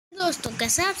दोस्तों,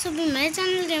 कैसे आप सभी। मेरे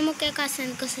चैनल गेमो के का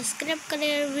चैनल को सब्सक्राइब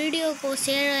करिए, वीडियो को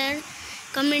शेयर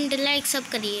कमेंट लाइक सब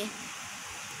करिए।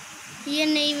 ये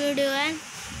नई वीडियो है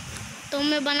तो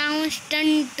मैं बनाऊँ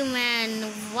स्टंट मैन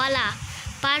वाला।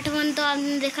 पार्ट 1 तो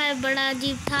आपने देखा है, बड़ा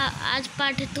अजीब था। आज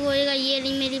पार्ट 2 होएगा। ये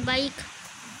रही मेरी बाइक।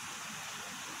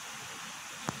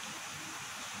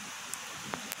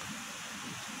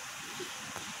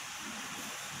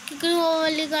 क्योंकि वो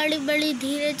वाली गाड़ी बड़ी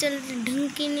धीरे चलती, ढंग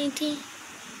की नहीं थी,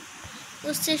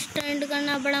 उससे स्टंट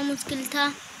करना बड़ा मुश्किल था,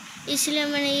 इसलिए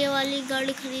मैंने ये वाली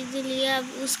गाड़ी खरीद लिया। अब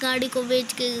उस गाड़ी को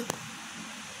बेच के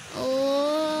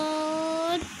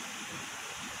और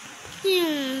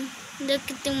देख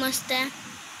कितनी मस्त है।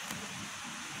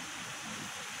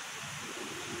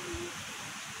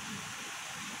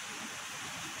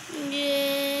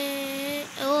 ये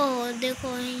ओह देखो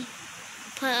वहीं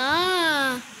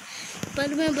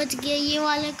पर मैं बच गया। ये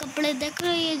वाले कपड़े देख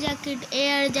रहे हो, ये जैकेट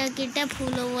एयर जैकेट है,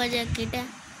 फूला हुआ जैकेट है।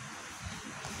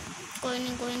 कोई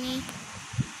नहीं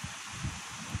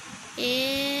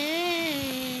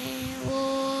वो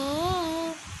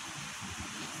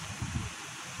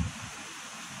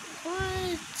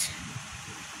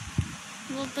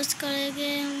वापस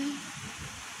करेंगे हम।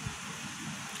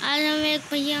 आज हम एक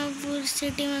भैया पूरी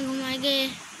सिटी में घुमाएंगे।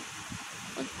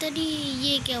 उत्तरी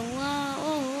ये क्या हुआ?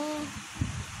 ओहो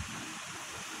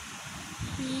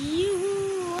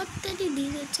उत्तरी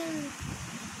धीरे चल।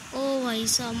 ओ भाई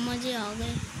साहब मजे आ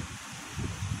गए।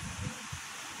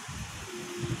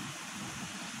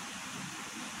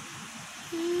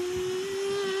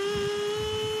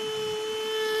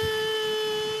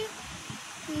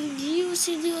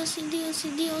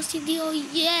 सीधी हो।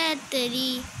 ये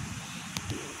तेरी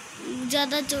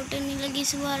ज़्यादा चोटें नहीं लगी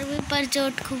इस बार भी, पर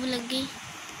चोट खूब लगी।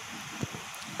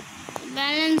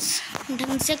 बैलेंस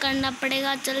ढंग से करना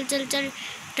पड़ेगा। चल चल चल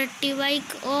टट्टी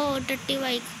बाइक। ओ टट्टी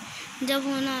बाइक जब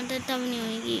होना होता है तब नहीं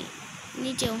होगी।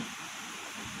 नीचे हो।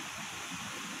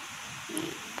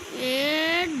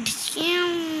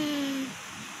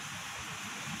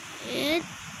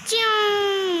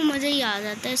 मज़ा ही आ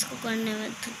जाता है इसको करने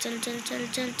में। तो चल चल चल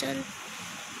चल चल।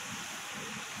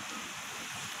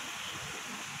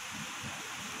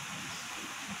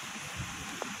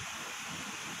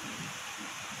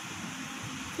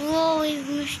 वो एक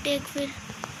मिस्टेक फिर।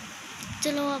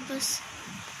 चलो वापस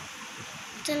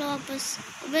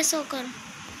बस होकर।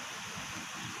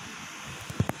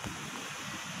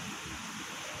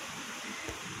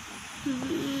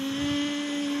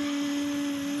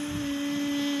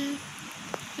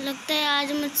 लगता है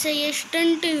आज मुझसे ये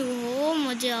स्टंट हो।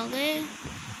 मजे आ गए।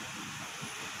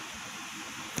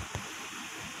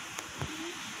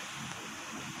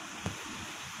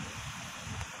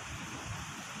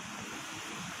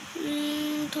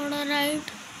 थोड़ा राइट,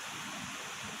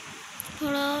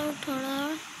 थोड़ा।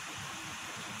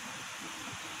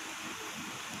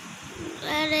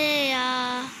 अरे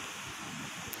यार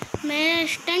मैं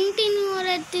स्टंट ही नहीं हो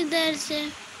रहा इतनी देर से।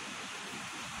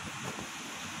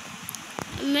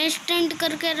 मैं स्टंट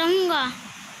करके रहूँगा,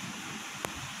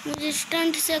 मुझे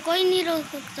स्टंट से कोई नहीं रोक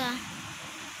सकता।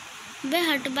 बे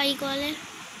हट बाइक वाले।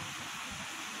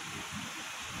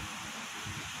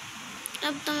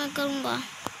 अब तो मैं करूँगा।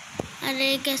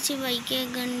 अरे कैसी बाइक है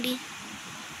गंदी।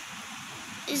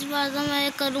 इस बार तो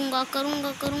मैं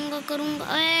करूँगा।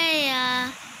 अरे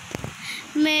यार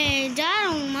मैं जा रहा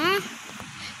हूँ माँ,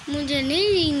 मुझे नहीं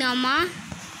जीना माँ।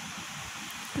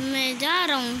 मैं जा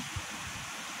रहा हूँ,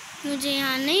 मुझे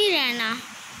यहाँ नहीं रहना।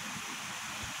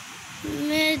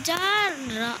 मैं जा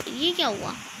रहा। ये क्या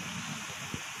हुआ?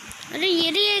 अरे ये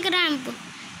रही एक रैंप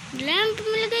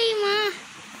मिल गई माँ।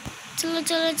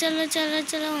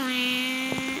 चलो।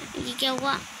 ये क्या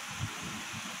हुआ?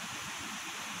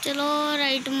 चलो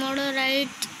राइट मोड़ो, राइट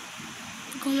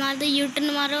घुमा दो, यू टर्न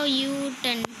मारो, U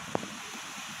turn.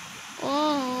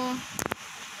 Oh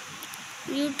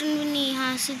U turn भी नहीं।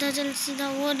 हाँ सीधा चल, सीधा।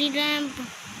 वो रही रैंप।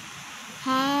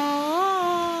 हाँ